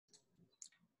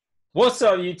What's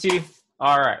up, YouTube?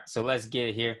 All right, so let's get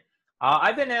it here.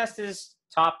 I've been asked this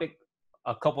topic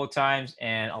a couple of times,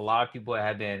 and a lot of people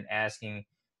have been asking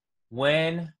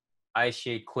when I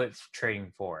should quit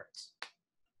trading Forex.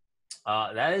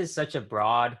 That is such a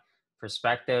broad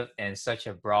perspective and such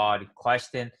a broad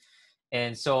question.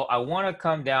 And so I want to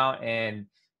come down and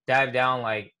dive down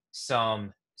like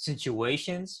some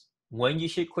situations when you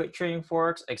should quit trading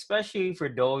Forex, especially for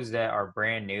those that are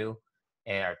brand new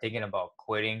and are thinking about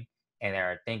quitting and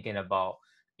are thinking about,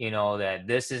 that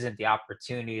this isn't the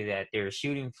opportunity that they're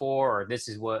shooting for, or this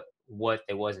is what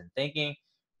they wasn't thinking.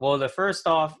 Well, the first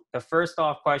question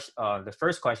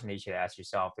that you should ask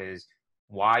yourself is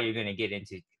why you're going to get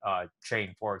into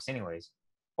trading Forex anyways,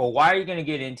 or why are you going to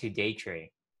get into day trading?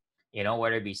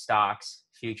 Whether it be stocks,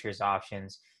 futures,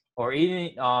 options, or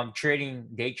even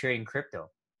day trading crypto.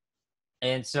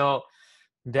 And so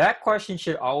that question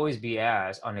should always be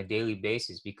asked on a daily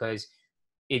basis, because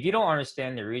if you don't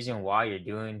understand the reason why you're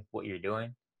doing what you're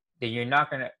doing, then you're not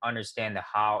going to understand the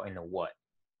how and the what.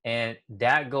 And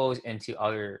that goes into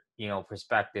other,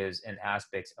 perspectives and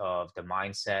aspects of the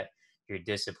mindset, your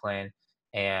discipline,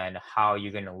 and how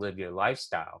you're going to live your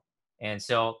lifestyle. And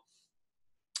so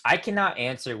I cannot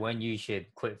answer when you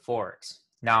should quit Forex.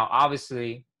 Now,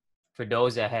 obviously, for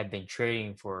those that have been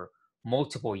trading for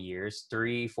multiple years,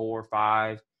 3, 4,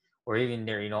 5, or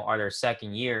even are their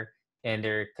second year, and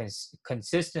they're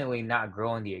consistently not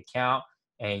growing the account,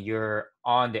 and you're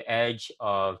on the edge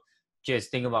of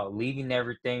just thinking about leaving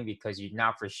everything because you're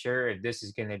not for sure if this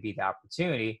is going to be the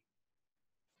opportunity,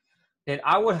 then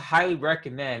I would highly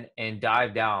recommend and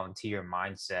dive down to your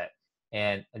mindset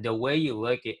and the way you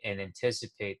look at and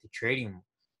anticipate the trading,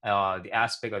 the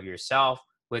aspect of yourself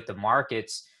with the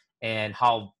markets, and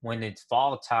how when it's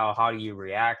volatile, how do you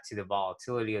react to the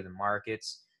volatility of the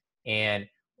markets, and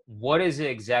what is it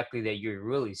exactly that you're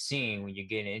really seeing when you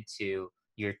get into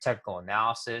your technical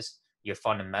analysis, your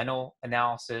fundamental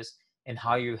analysis, and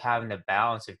how you're having a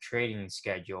balance of trading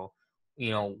schedule,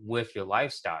 with your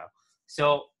lifestyle.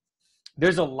 So like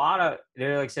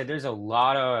I said, there's a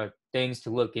lot of things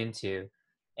to look into,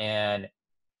 and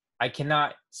I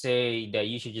cannot say that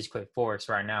you should just quit Forex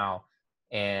right now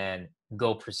and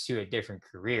go pursue a different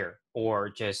career, or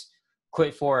just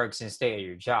quit Forex and stay at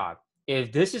your job.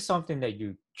 If this is something that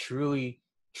you truly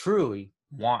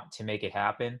want to make it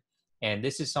happen, and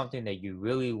this is something that you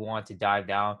really want to dive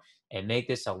down and make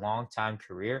this a long time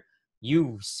career,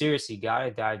 you seriously got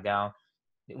to dive down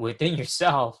within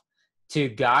yourself to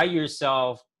guide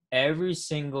yourself every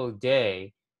single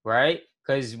day, right?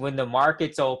 Because when the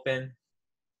markets open,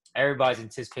 everybody's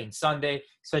anticipating Sunday,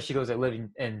 especially those that live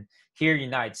in here,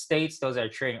 United States, those that are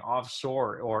trading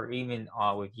offshore or even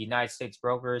with United States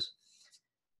brokers.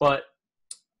 But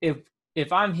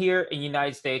if I'm here in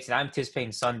United States and I'm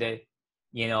anticipating Sunday,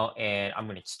 and I'm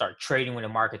going to start trading when the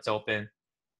markets open,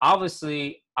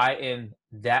 obviously I am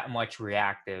that much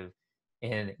reactive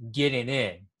in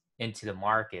getting into the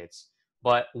markets.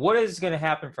 But what is going to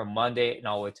happen from Monday and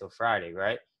all the way till Friday,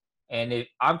 right? And if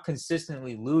I'm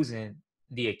consistently losing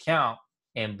the account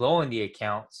and blowing the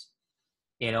accounts,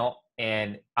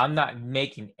 and I'm not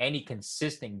making any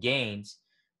consistent gains,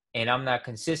 and I'm not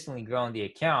consistently growing the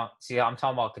account, see, I'm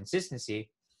talking about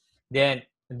consistency, then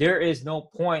there is no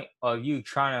point of you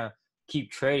trying to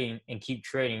keep trading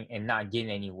and not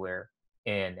getting anywhere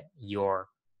in your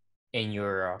in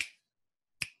your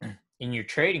in your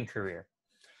trading career.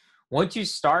 Once you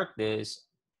start this,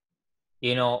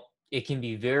 it can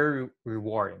be very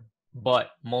rewarding,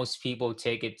 but most people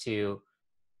take it to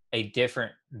a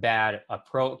different bad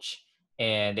approach,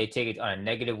 and they take it on a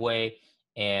negative way,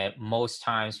 and most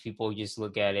times people just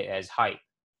look at it as hype.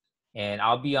 And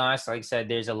I'll be honest, like I said,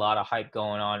 there's a lot of hype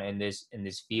going on in this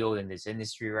field, in this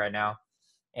industry right now.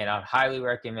 And I'd highly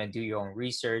recommend do your own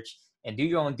research and do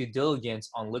your own due diligence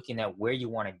on looking at where you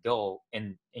want to go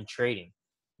in trading.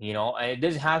 And it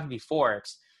doesn't have to be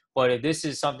Forex, but if this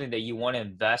is something that you want to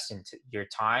invest into your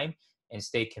time and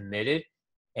stay committed,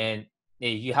 and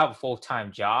if you have a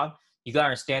full-time job, you got to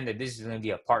understand that this is going to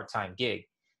be a part-time gig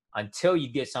until you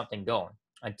get something going,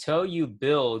 until you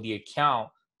build the account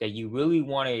that you really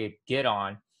want to get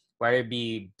on, whether it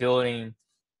be building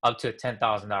up to a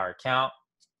 $10,000 account,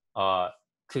 uh,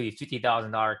 could be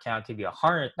 $50,000 account, could be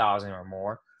 100,000 or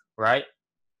more, right?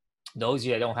 Those of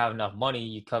you that don't have enough money,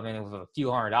 you come in with a few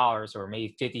 $100s, or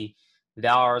maybe $50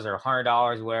 or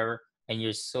 $100, whatever, and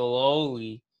you're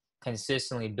slowly,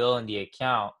 consistently building the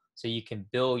account so you can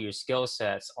build your skill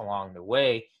sets along the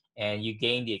way, and you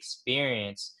gain the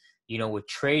experience, with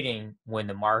trading when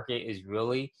the market is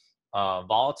really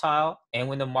volatile and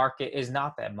when the market is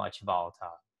not that much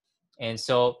volatile. And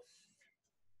so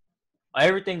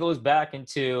everything goes back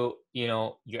into,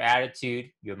 your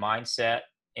attitude, your mindset,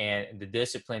 and the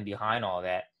discipline behind all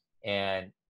that.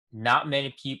 And not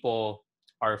many people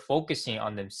are focusing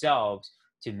on themselves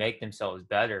to make themselves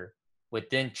better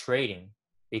within trading,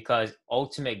 because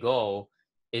ultimate goal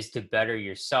is to better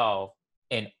yourself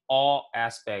in all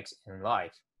aspects in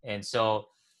life. And so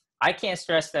I can't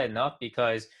stress that enough,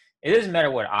 because it doesn't matter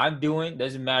what I'm doing,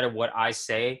 doesn't matter what I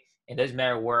say, it doesn't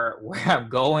matter where I'm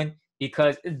going,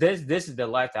 because this is the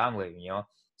life that I'm living.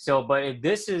 So, but if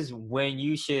this is when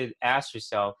you should ask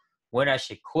yourself when I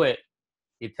should quit,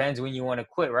 depends when you want to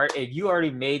quit, right? If you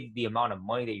already made the amount of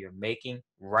money that you're making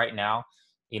right now,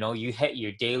 you hit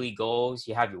your daily goals,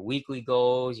 you have your weekly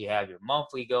goals, you have your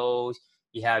monthly goals,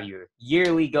 you have your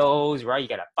yearly goals, right? You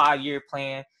got a 5-year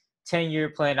plan, 10-year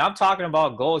plan. I'm talking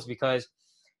about goals because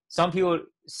some people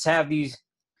have these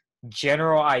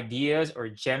general ideas or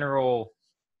general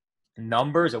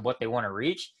numbers of what they want to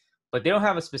reach, but they don't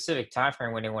have a specific time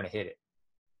frame when they want to hit it.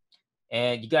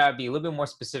 And you gotta be a little bit more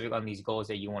specific on these goals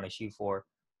that you want to shoot for.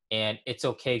 And it's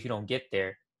okay if you don't get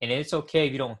there. And it's okay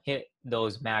if you don't hit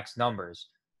those max numbers,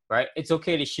 right? It's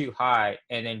okay to shoot high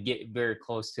and then get very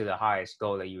close to the highest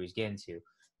goal that you was getting to.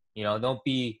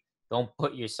 Don't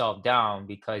put yourself down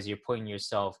because you're putting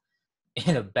yourself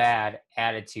in a bad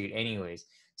attitude anyways.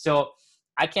 So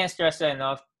I can't stress that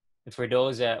enough. For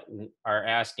those that are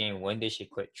asking when they should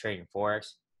quit trading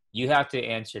Forex, you have to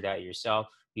answer that yourself.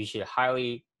 You should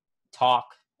highly talk,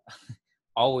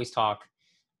 always talk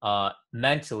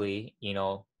mentally,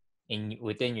 in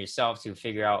within yourself to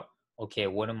figure out, okay,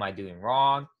 what am I doing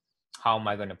wrong? How am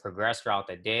I going to progress throughout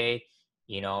the day?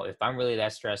 If I'm really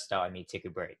that stressed out, I need to take a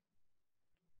break.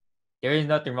 There is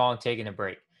nothing wrong with taking a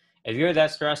break. If you're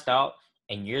that stressed out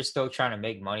and you're still trying to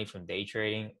make money from day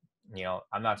trading,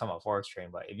 I'm not talking about forex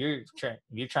trading, but if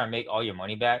you're trying to make all your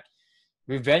money back,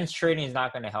 revenge trading is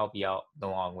not going to help you out the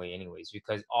long way, anyways,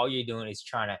 because all you're doing is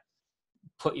trying to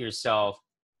put yourself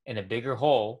in a bigger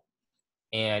hole,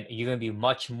 and you're going to be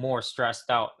much more stressed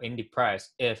out and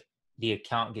depressed if the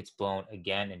account gets blown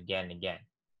again and again and again.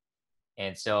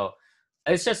 And so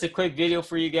it's just a quick video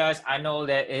for you guys. I know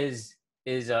that is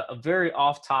a very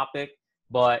off topic,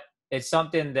 but it's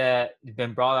something that has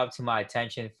been brought up to my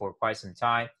attention for quite some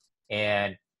time.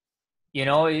 And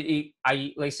I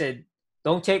like I said,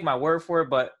 don't take my word for it,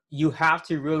 but you have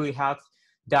to really have to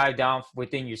dive down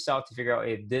within yourself to figure out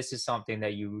if this is something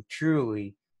that you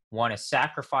truly want to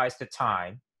sacrifice the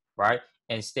time, right?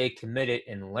 And stay committed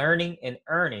in learning and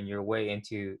earning your way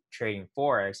into trading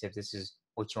Forex. If this is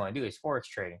what you want to do, is Forex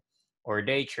trading or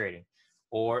day trading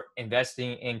or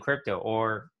investing in crypto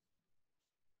or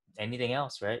anything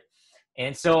else, right?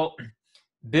 And so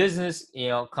business,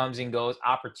 comes and goes,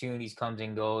 opportunities comes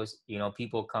and goes,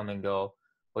 people come and go,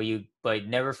 but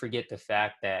never forget the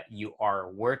fact that you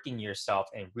are working yourself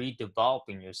and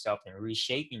redeveloping yourself and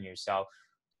reshaping yourself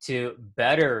to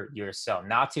better yourself,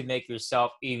 not to make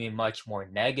yourself even much more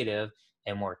negative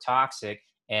and more toxic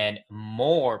and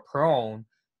more prone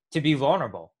to be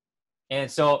vulnerable. And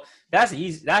so that's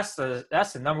easy. That's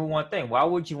the number one thing. Why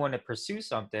would you want to pursue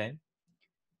something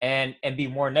and be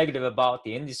more negative about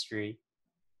the industry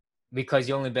because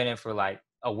you only been in for like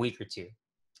a week or two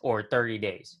or 30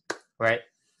 days, right?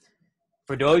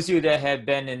 For those of you that have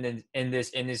been in this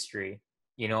industry,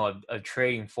 of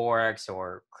trading Forex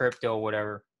or crypto or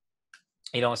whatever,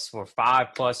 for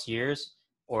 5+ years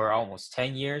or almost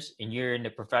 10 years, and you're in the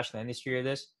professional industry of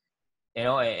this,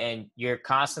 and you're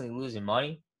constantly losing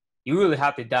money, you really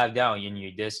have to dive down in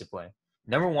your discipline.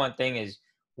 Number one thing is,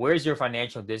 where's your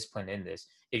financial discipline in this?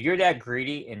 If you're that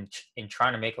greedy and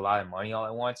trying to make a lot of money all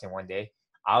at once in one day,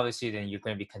 obviously then you're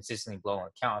going to be consistently blowing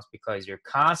accounts because you're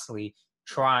constantly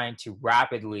trying to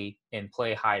rapidly and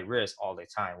play high risk all the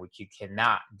time, which you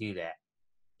cannot do that.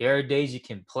 There are days you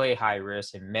can play high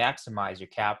risk and maximize your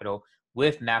capital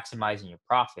with maximizing your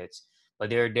profits, but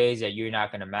there are days that you're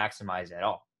not going to maximize at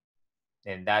all.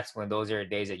 And that's when those are the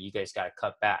days that you guys got to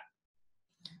cut back.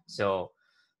 So,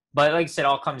 but like I said,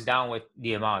 all comes down with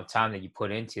the amount of time that you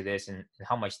put into this and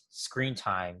how much screen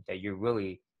time that you're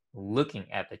really looking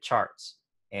at the charts.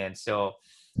 And so,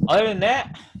 other than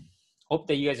that, hope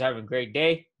that you guys are having a great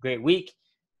day, great week.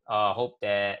 Hope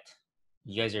that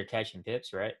you guys are catching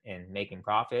pips, right, and making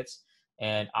profits.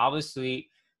 And obviously,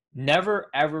 never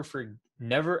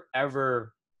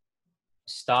ever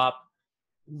stop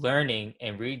learning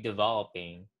and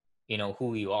redeveloping,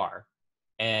 who you are.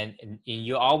 And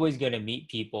you're always going to meet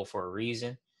people for a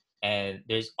reason, and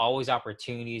there's always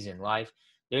opportunities in life.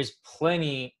 There's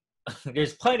plenty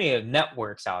there's plenty of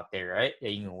networks out there, right,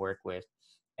 that you can work with.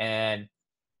 And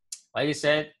like I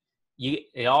said,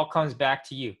 it all comes back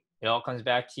to you. It all comes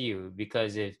back to you,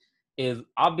 because if if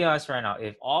I'll be honest right now,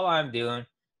 if all I'm doing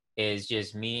is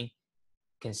just me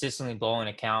consistently blowing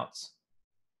accounts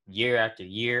year after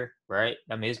year, right?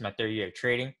 I mean, this is my third year of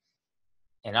trading,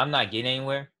 and I'm not getting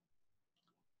anywhere.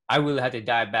 I really had to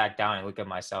dive back down and look at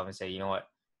myself and say, you know what?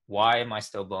 Why am I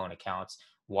still blowing accounts?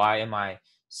 Why am I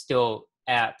still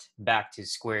at back to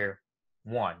square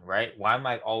one, right? Why am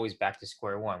I always back to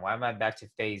square one? Why am I back to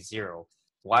phase zero?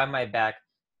 Why am I back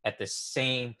at the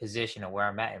same position of where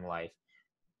I'm at in life?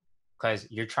 Because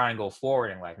you're trying to go forward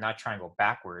in life, not trying to go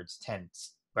backwards.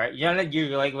 Right? You're like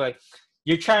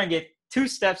you're trying to get 2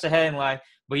 steps ahead in life,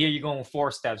 but you're going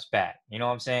 4 steps back. You know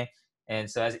what I'm saying? And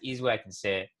so that's the easy way I can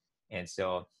say it. And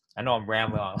so I know I'm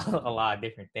rambling on a lot of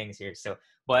different things here. So,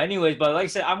 but anyways, but like I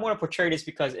said, I'm going to portray this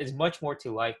because it's much more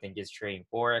to life than just trading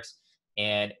forex.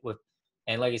 And with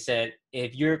and like I said,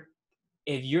 if you're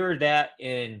that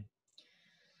in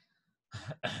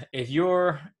if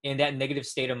you're in that negative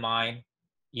state of mind,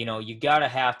 you gotta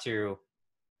have to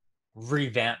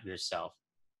revamp yourself.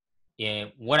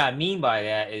 And what I mean by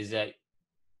that is that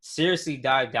seriously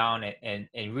dive down and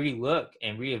really look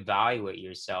and reevaluate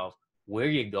yourself where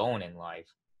you're going in life.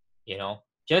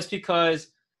 Just because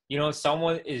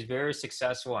someone is very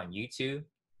successful on YouTube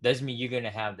doesn't mean you're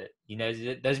gonna have that.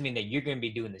 It doesn't mean that you're gonna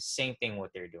be doing the same thing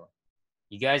what they're doing.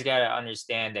 You guys got to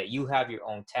understand that you have your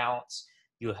own talents,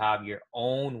 you have your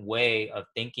own way of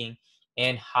thinking,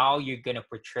 and how you're going to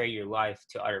portray your life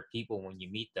to other people when you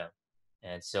meet them.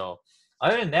 And so,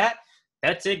 other than that,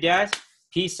 that's it, guys.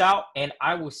 Peace out, and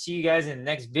I will see you guys in the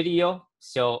next video.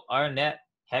 So, other than that,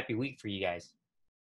 happy week for you guys.